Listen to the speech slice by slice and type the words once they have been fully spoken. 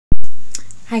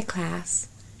Hi class.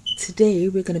 Today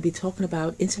we're going to be talking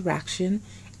about interaction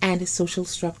and social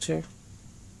structure.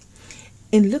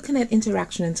 In looking at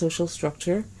interaction and social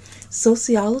structure,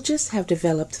 sociologists have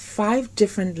developed 5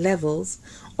 different levels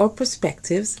or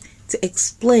perspectives to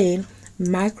explain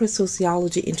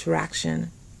microsociology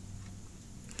interaction.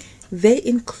 They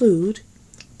include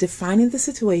Defining the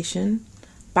Situation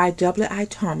by W.I.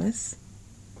 Thomas,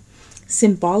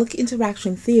 Symbolic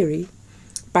Interaction Theory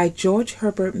by George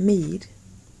Herbert Mead,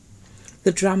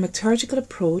 The Dramaturgical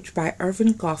Approach by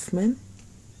Erving Goffman,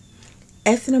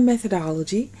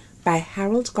 Ethnomethodology by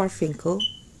Harold Garfinkel,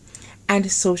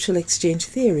 and Social Exchange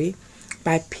Theory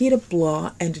by Peter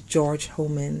Blois and George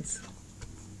Homans.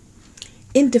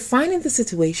 In Defining the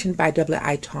Situation by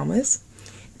W.I. Thomas,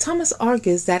 Thomas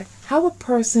argues that how a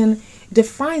person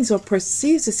defines or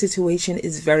perceives a situation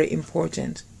is very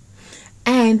important,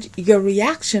 and your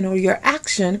reaction or your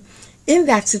action in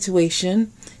that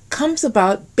situation comes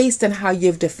about based on how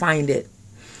you've defined it.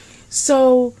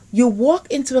 So you walk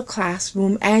into a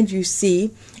classroom and you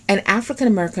see an African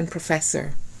American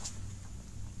professor.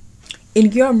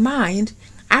 In your mind,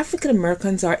 African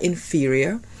Americans are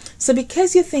inferior. So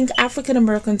because you think African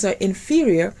Americans are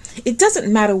inferior, it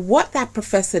doesn't matter what that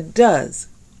professor does.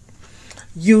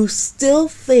 You still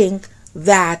think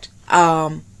that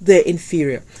they're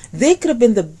inferior. They could have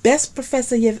been the best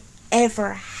professor you've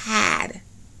ever had.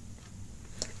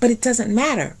 But it doesn't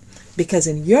matter, because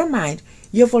in your mind,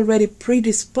 you've already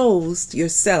predisposed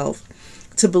yourself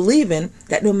to believing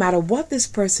that no matter what this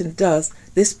person does,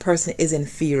 this person is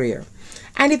inferior.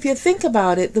 And if you think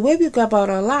about it, the way we go about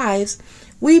our lives,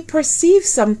 we perceive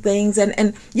some things,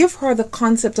 and you've heard the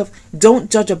concept of don't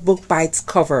judge a book by its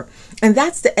cover. And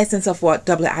that's the essence of what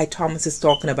W.I. Thomas is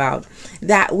talking about,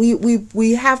 that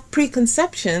we have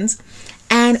preconceptions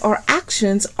and our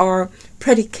actions are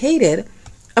predicated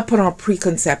upon our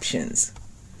preconceptions.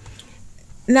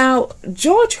 Now,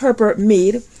 George Herbert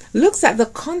Mead looks at the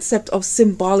concept of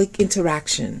symbolic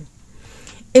interaction.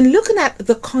 In looking at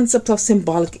the concept of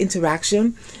symbolic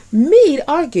interaction, Mead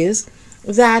argues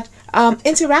that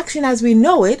interaction as we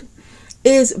know it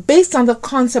is based on the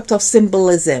concept of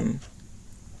symbolism.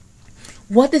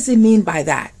 What does he mean by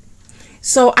that?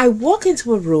 So I walk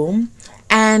into a room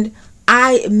and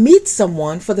I meet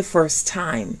someone for the first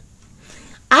time.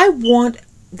 I want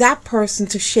that person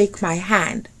to shake my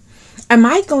hand. Am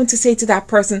I going to say to that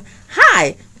person,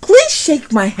 "Hi, please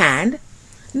shake my hand"?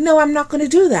 No, I'm not going to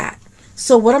do that.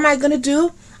 So what am I going to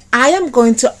do? I am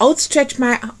going to outstretch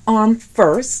my arm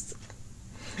first,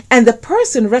 and the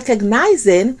person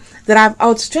recognizing that I've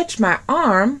outstretched my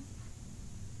arm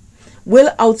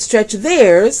will outstretch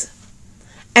theirs,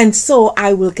 and so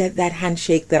I will get that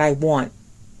handshake that I want.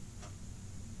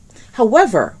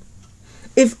 However,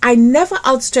 if I never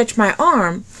outstretch my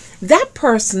arm, that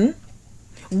person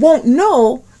won't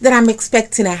know that I'm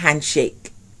expecting a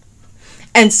handshake.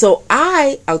 And so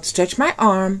I outstretch my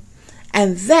arm,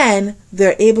 and then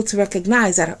they're able to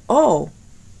recognize that, oh,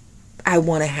 I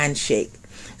want a handshake.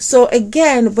 So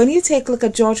again, when you take a look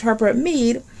at George Herbert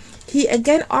Mead, he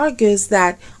again argues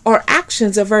that our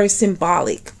actions are very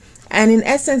symbolic. And in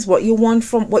essence, what you want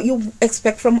from, what you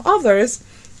expect from others,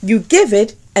 you give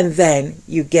it and then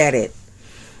you get it.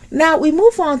 Now we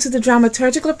move on to the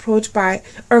dramaturgical approach by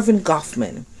Erving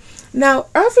Goffman. Now,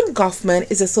 Erving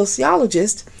Goffman is a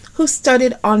sociologist who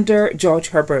studied under George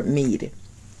Herbert Mead.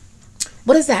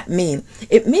 What does that mean?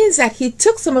 It means that he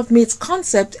took some of Mead's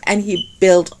concept and he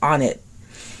built on it.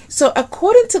 So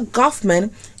according to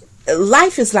Goffman,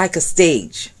 life is like a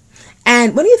stage.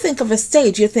 And when you think of a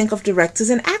stage, you think of directors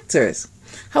and actors.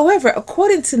 However,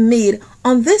 according to Mead,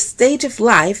 on this stage of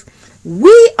life,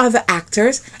 we are the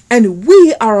actors and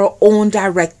we are our own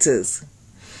directors.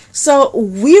 So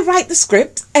we write the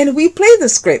script and we play the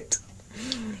script.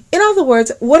 In other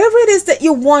words, whatever it is that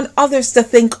you want others to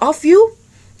think of you,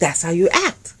 that's how you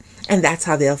act. And that's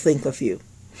how they'll think of you.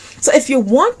 So if you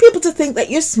want people to think that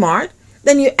you're smart,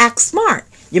 then you act smart.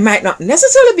 You might not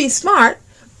necessarily be smart,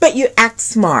 but you act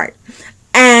smart.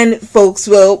 And folks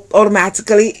will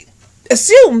automatically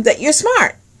assume that you're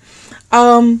smart.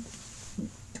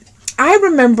 I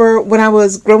remember when I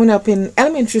was growing up in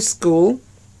elementary school,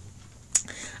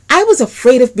 I was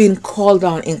afraid of being called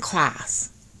on in class.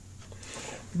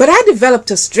 But I developed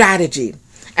a strategy,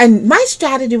 and my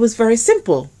strategy was very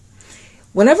simple.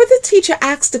 Whenever the teacher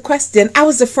asked a question, I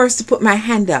was the first to put my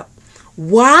hand up.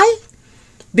 Why?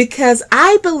 Because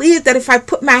I believe that if I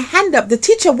put my hand up, the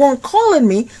teacher won't call on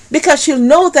me because she'll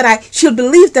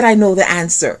believe that I know the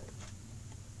answer.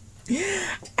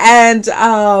 And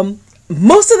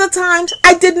most of the times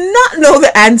I did not know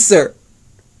the answer.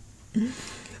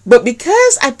 But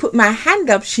because I put my hand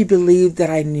up, she believed that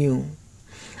I knew.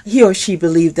 He or she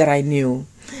believed that I knew.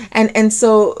 And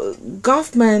so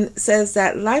Goffman says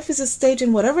that life is a stage,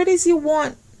 and whatever it is you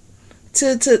want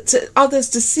to others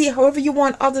to see, however you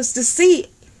want others to see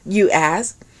you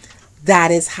as,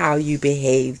 that is how you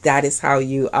behave. That is how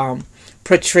you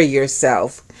portray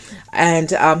yourself.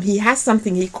 And he has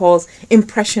something he calls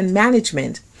impression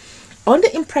management. Under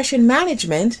impression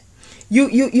management,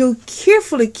 you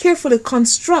carefully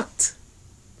construct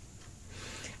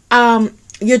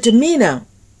your demeanor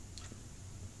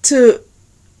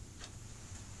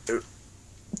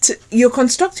you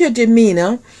construct your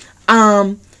demeanor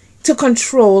to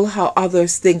control how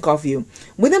others think of you.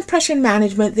 With impression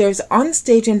management, there's on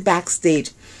stage and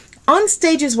backstage. On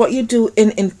stage is what you do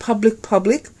in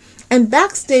public, and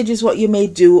backstage is what you may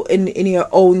do in your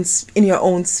own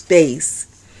space.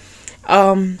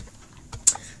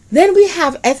 Then we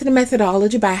have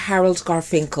Ethnomethodology by Harold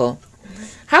Garfinkel.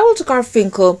 Harold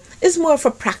Garfinkel is more of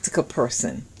a practical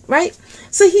person, right?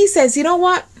 So he says, you know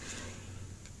what?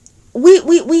 When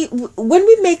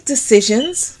we make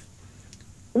decisions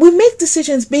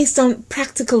based on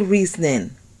practical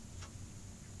reasoning.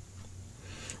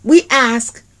 We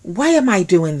ask, why am I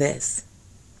doing this?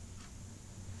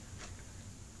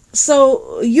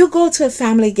 So you go to a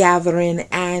family gathering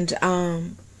and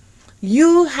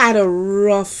you had a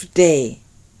rough day.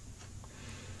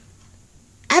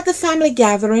 At the family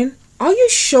gathering, are you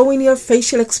showing your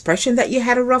facial expression that you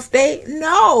had a rough day?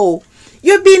 No.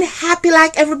 You're being happy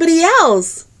like everybody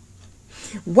else.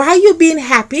 Why are you being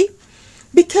happy?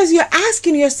 Because you're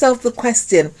asking yourself the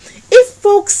question, if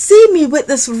folks see me with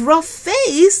this rough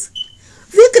face,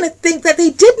 they're going to think that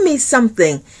they did me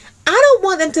something. I don't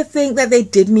want them to think that they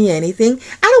did me anything.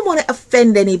 I don't want to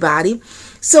offend anybody.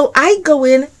 So I go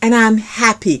in and I'm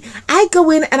happy. I go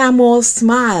in and I'm all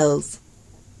smiles.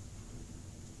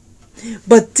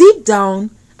 But deep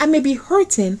down, I may be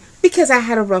hurting because I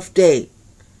had a rough day.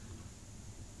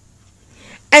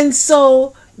 And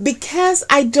so, because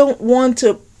I don't want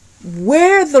to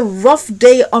wear the rough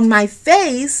day on my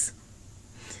face,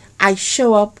 I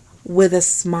show up with a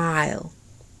smile.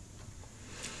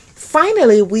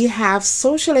 Finally, we have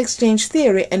social exchange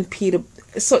theory and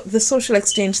the social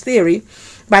exchange theory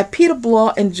by Peter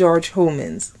Bloor and George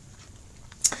Homans.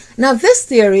 Now, this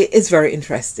theory is very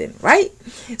interesting, right?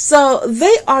 So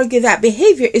they argue that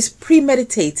behavior is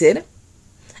premeditated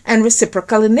and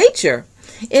reciprocal in nature.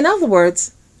 In other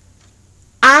words,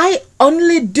 I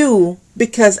only do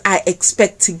because I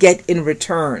expect to get in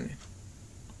return.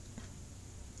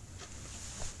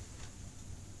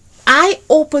 I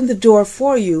open the door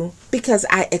for you because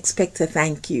I expect to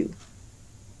thank you.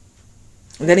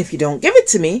 And then if you don't give it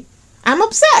to me, I'm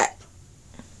upset.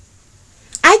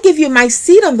 I give you my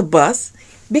seat on the bus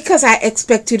because I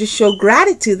expect you to show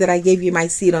gratitude that I gave you my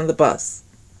seat on the bus.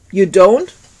 You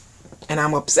don't, and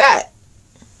I'm upset.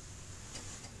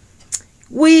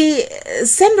 We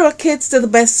send our kids to the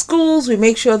best schools. We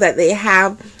make sure that they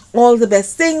have all the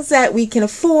best things that we can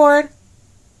afford.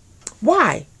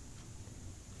 Why?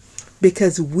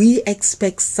 Because we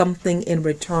expect something in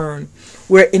return.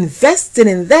 We're investing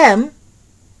in them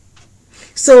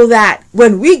so that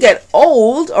when we get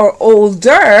old or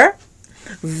older,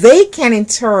 they can in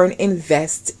turn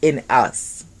invest in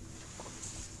us.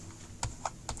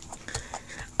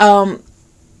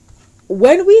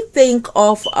 When we think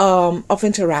of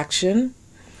interaction,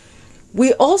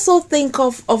 we also think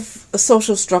of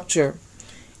social structure.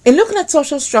 In looking at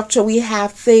social structure, we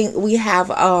have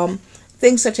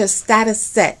things such as status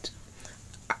set,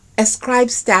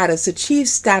 ascribed status, achieved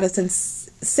status, and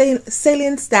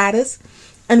salient status,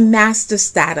 and master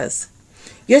status.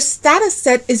 Your status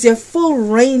set is your full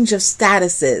range of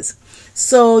statuses.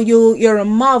 So you're a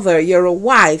mother, you're a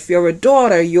wife, you're a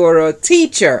daughter, you're a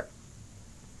teacher.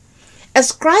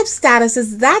 Ascribed status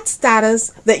is that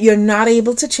status that you're not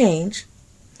able to change.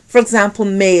 For example,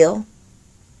 male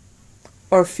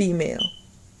or female.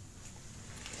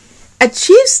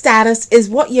 Achieved status is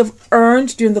what you've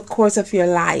earned during the course of your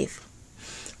life.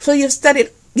 So you've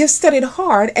studied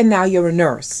hard and now you're a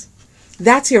nurse.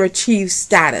 That's your achieved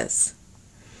status.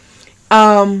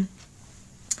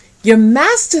 Your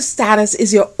master status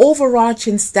is your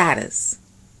overarching status.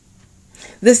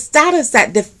 The status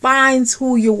that defines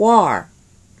who you are.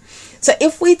 So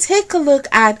if we take a look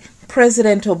at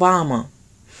President Obama,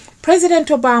 President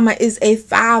Obama is a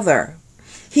father.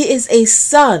 He is a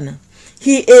son.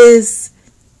 He is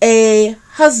a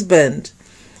husband.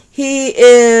 He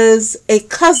is a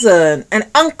cousin, an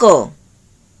uncle.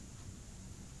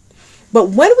 But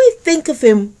when we think of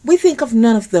him, we think of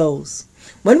none of those.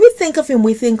 When we think of him,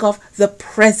 we think of the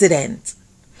president.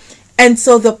 And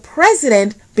so the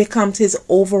president becomes his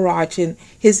overarching,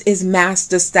 his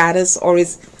master status or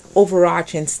his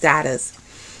overarching status.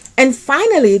 And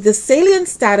finally, the salient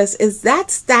status is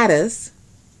that status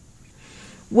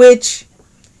which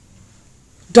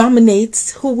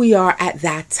dominates who we are at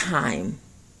that time.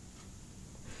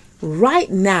 Right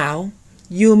now,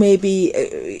 you may be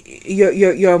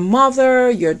your mother,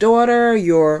 your daughter,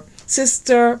 your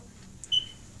sister.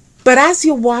 But as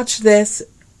you watch this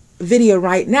video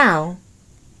right now,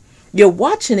 you're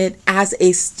watching it as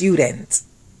a student.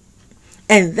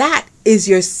 And that is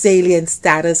your salient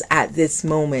status at this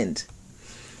moment.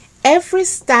 Every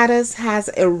status has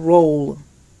a role.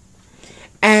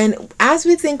 And as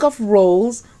we think of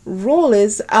roles, role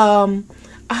is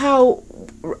how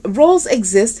roles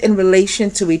exist in relation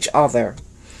to each other.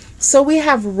 So we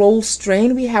have role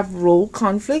strain, we have role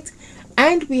conflict,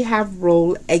 and we have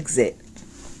role exit.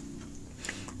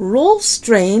 Role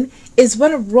strain is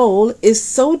when a role is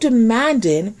so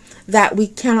demanding that we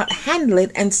cannot handle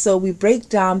it, and so we break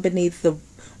down beneath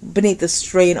the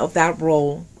strain of that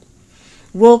role.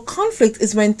 Role conflict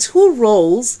is when two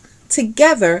roles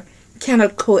together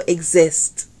cannot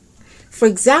coexist. For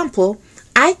example,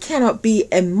 I cannot be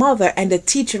a mother and a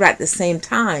teacher at the same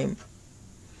time.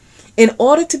 In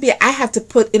order to be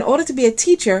a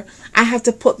teacher, I have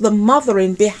to put the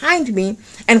mothering behind me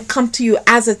and come to you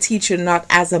as a teacher, not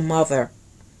as a mother.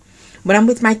 When I'm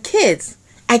with my kids,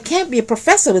 I can't be a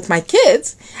professor with my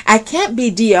kids. I can't be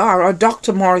Dr. or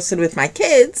Dr. Morrison with my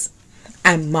kids.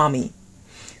 I'm mommy.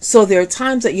 So there are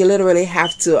times that you literally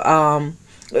have to,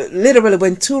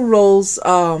 when two roles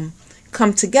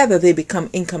come together, they become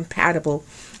incompatible.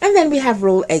 And then we have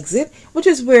role exit, which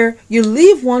is where you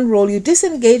leave one role, you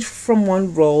disengage from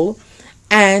one role,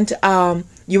 and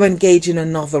you engage in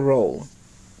another role.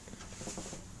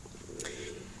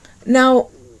 Now,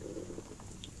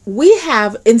 we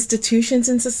have institutions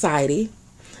in society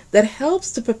that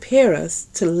helps to prepare us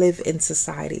to live in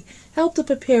society, help to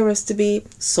prepare us to be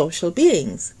social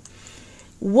beings.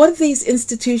 What are these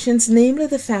institutions? Namely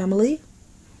the family,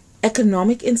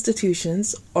 economic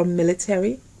institutions or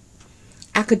military,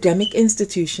 academic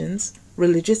institutions,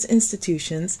 religious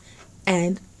institutions,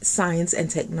 and science and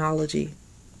technology.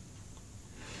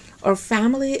 Our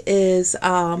family is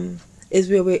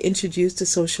where we're introduced to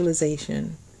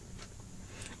socialization.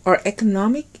 Our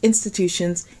economic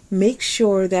institutions make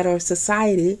sure that our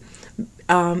society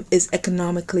is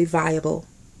economically viable.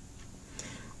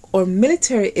 Our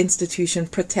military institution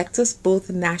protects us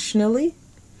both nationally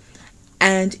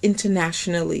and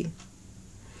internationally.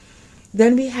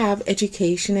 Then we have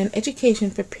education, and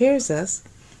education prepares us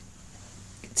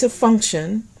to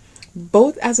function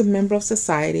both as a member of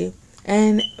society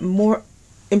and, more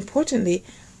importantly,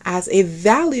 as a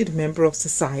valued member of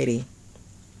society.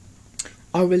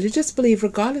 Our religious belief,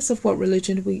 regardless of what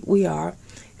religion we are,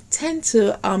 tend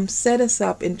to set us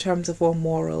up in terms of our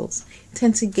morals,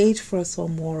 tend to gauge for us our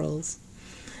morals.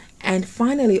 And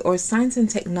finally, our science and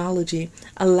technology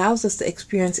allows us to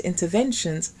experience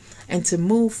interventions and to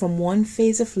move from one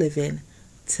phase of living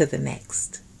to the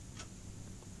next.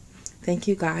 Thank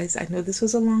you guys. I know this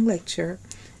was a long lecture,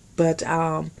 but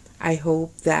I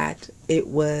hope that it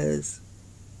was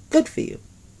good for you.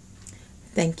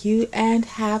 Thank you and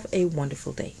have a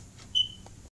wonderful day.